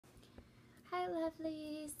Hi,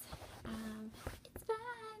 lovelies. It's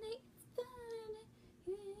Friday.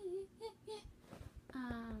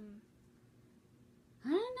 I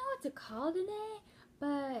don't know what to call today,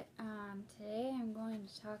 but today I'm going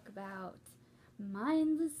to talk about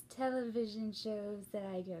mindless television shows that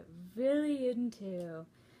I get really into.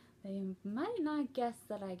 You might not guess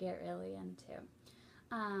that I get really into.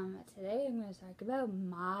 Today I'm going to talk about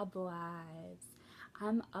Mob Wives.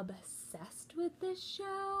 I'm obsessed with this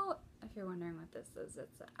show. If you're wondering what this is,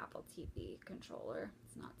 it's an Apple TV controller.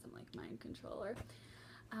 It's not some like mind controller.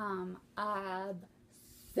 Obsessed.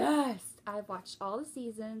 I've watched all the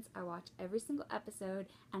seasons. I watch every single episode,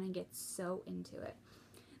 and I get so into it.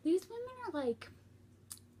 These women are like,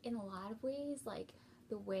 in a lot of ways, like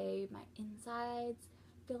the way my insides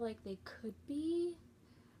feel like they could be.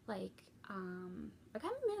 Like I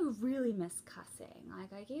really miss cussing.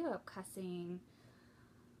 Like, I gave up cussing,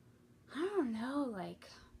 I don't know, like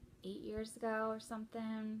 8 years ago or something.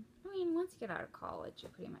 I mean, once you get out of college, you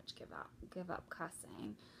pretty much give up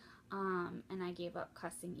cussing. And I gave up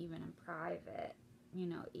cussing even in private, you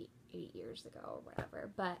know, eight years ago or whatever.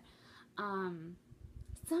 But sometimes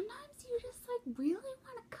you just like really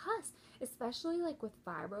want to cuss, especially like with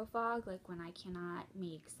fibro fog, like when I cannot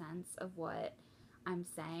make sense of what I'm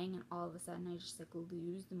saying, and all of a sudden I just like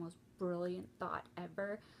lose the most brilliant thought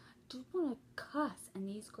ever. Just want to cuss, and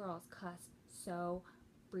these girls cuss so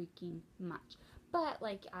freaking much. But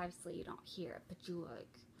like, obviously you don't hear it, but you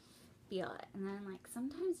like feel it. And then like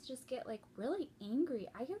sometimes just get like really angry.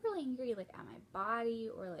 I get really angry like at my body,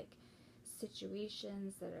 or like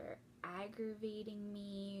situations that are aggravating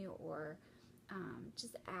me, or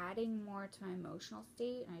just adding more to my emotional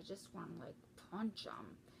state, and I just want to like punch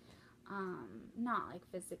them. Not like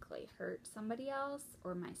physically hurt somebody else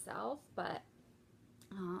or myself, but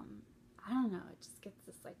I don't know, it just gets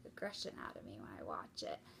this like aggression out of me when I watch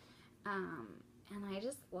it. And I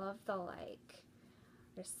just love the like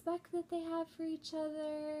respect that they have for each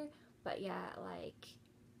other, but yeah, like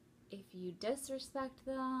if you disrespect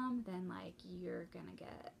them, then like you're gonna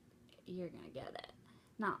get it.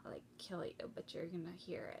 Not like kill you, but you're gonna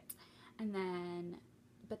hear it. And then,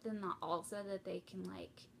 but then also that they can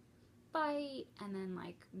like fight and then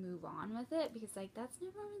like move on with it, because like that's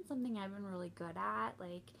never been something I've been really good at.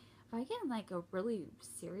 Like if I get in like a really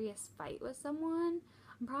serious fight with someone,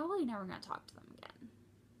 I'm probably never gonna talk to them again.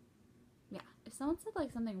 Yeah, if someone said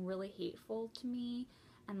like something really hateful to me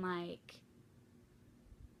and like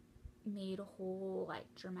made a whole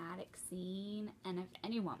like dramatic scene, and if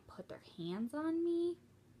anyone put their hands on me,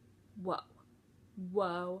 whoa,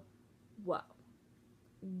 whoa, whoa,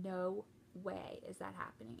 no way is that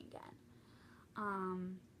happening again.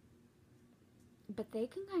 But they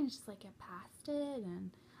can kind of just like get past it,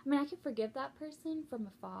 and I mean, I can forgive that person from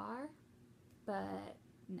afar, but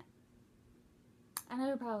no. And I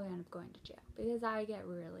would probably end up going to jail because I get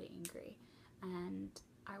really angry, and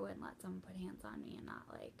I wouldn't let someone put hands on me and not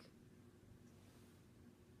like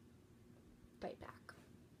fight back.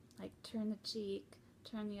 Like turn the cheek,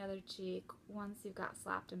 turn the other cheek. Once you've got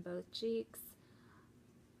slapped in both cheeks,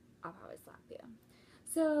 I'll probably slap you.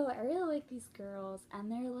 So I really like these girls,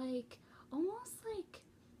 and they're like almost like,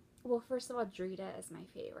 well, first of all, Drita is my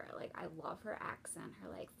favorite. Like, I love her accent, her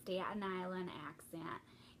like Staten Island accent,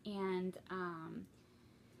 and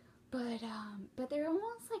but they're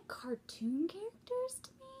almost like cartoon characters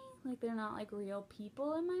to me. Like, they're not like real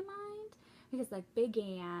people in my mind, because like Big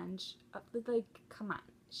Ange, like, come on,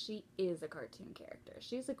 she is a cartoon character.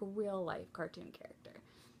 She's like a real life cartoon character.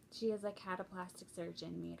 She has like had a plastic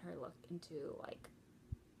surgeon made her look into like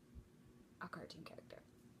a cartoon character.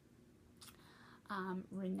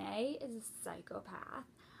 Renee is a psychopath.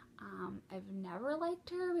 I've never liked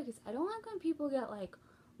her because I don't like when people get like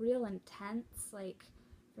real intense. Like,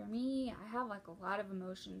 for me, I have like a lot of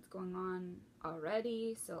emotions going on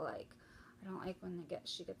already, so like I don't like when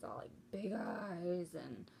she gets all like big eyes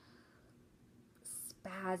and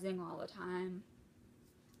spazzing all the time.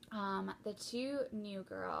 The two new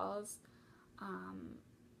girls,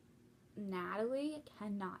 Natalie,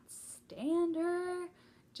 cannot stand her.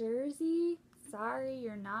 Jersey, sorry,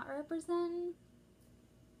 you're not representing.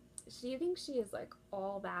 She thinks she is like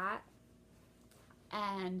all that,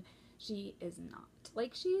 and she is not.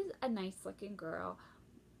 Like, she's a nice looking girl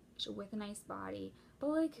with a nice body, but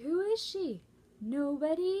like, who is she?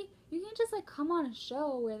 Nobody. You can't just like come on a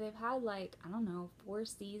show where they've had like, I don't know, 4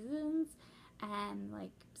 seasons and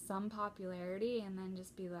like some popularity, and then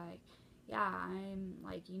just be like, yeah, I'm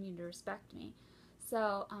like, you need to respect me.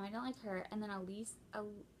 So I don't like her. And then Elise, I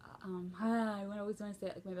always want to say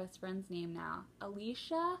it like my best friend's name now,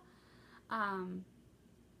 Alicia.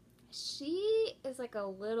 she is like a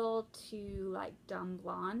little too like dumb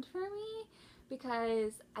blonde for me,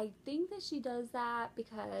 because I think that she does that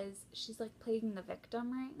because she's like playing the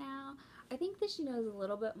victim right now. I think that she knows a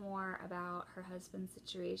little bit more about her husband's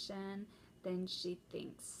situation than she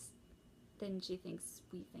thinks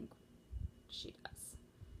we think she does.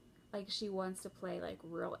 Like, she wants to play like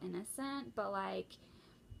real innocent, but like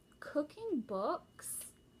cooking books,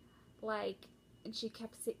 like, and she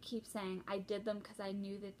keeps saying, I did them because I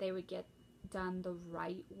knew that they would get done the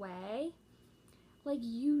right way. Like,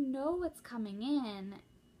 you know what's coming in.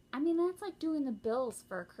 I mean, that's like doing the bills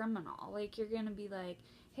for a criminal. Like, you're gonna be like,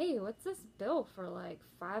 hey, what's this bill for like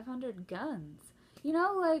 500 guns? You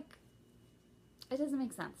know, like, it doesn't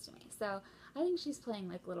make sense to me. So I think she's playing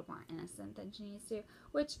like a little more innocent than she needs to,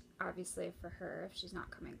 which obviously for her, if she's not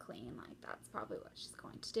coming clean, like, that's probably what she's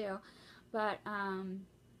going to do. But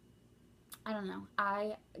I don't know.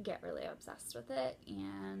 I get really obsessed with it,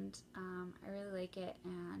 and I really like it,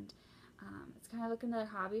 and it's kind of like another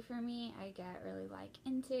hobby for me. I get really like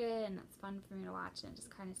into it, and it's fun for me to watch, and it just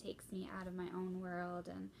kind of takes me out of my own world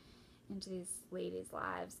and into these ladies'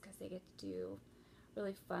 lives, because they get to do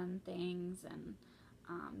really fun things, and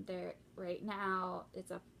they're right now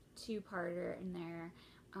it's a two-parter, and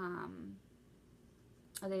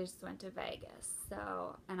they just went to Vegas,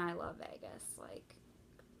 so, and I love Vegas, like,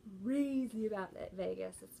 crazy about it.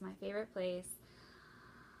 Vegas. It's my favorite place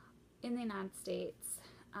in the United States.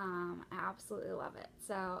 I absolutely love it.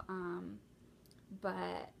 So, and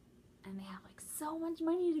they have like so much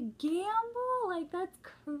money to gamble. Like, that's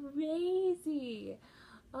crazy.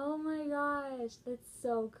 Oh my gosh, that's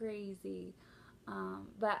so crazy.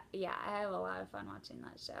 But yeah, I have a lot of fun watching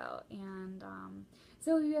that show. And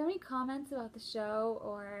so if you have any comments about the show,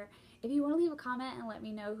 or if you want to leave a comment and let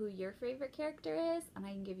me know who your favorite character is, and I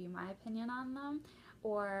can give you my opinion on them,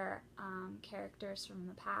 or characters from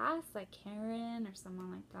the past, like Karen or someone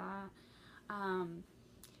like that,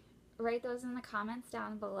 write those in the comments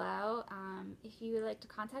down below. If you would like to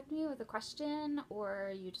contact me with a question,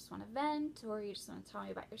 or you just want to vent, or you just want to tell me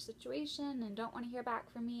about your situation and don't want to hear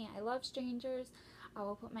back from me, I love strangers. I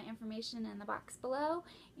will put my information in the box below,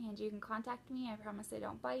 and you can contact me. I promise I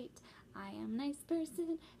don't bite. I am a nice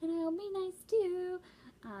person, and I'll be nice too.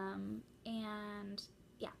 And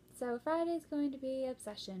yeah, so Friday is going to be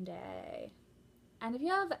Obsession Day. And if you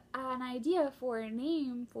have an idea for a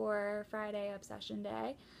name for Friday Obsession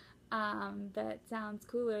Day, that sounds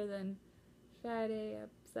cooler than Friday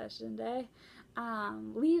Obsession Day,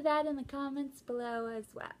 leave that in the comments below as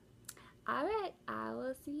well. Alright, I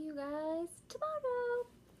will see you guys tomorrow.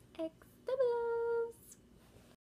 Bye.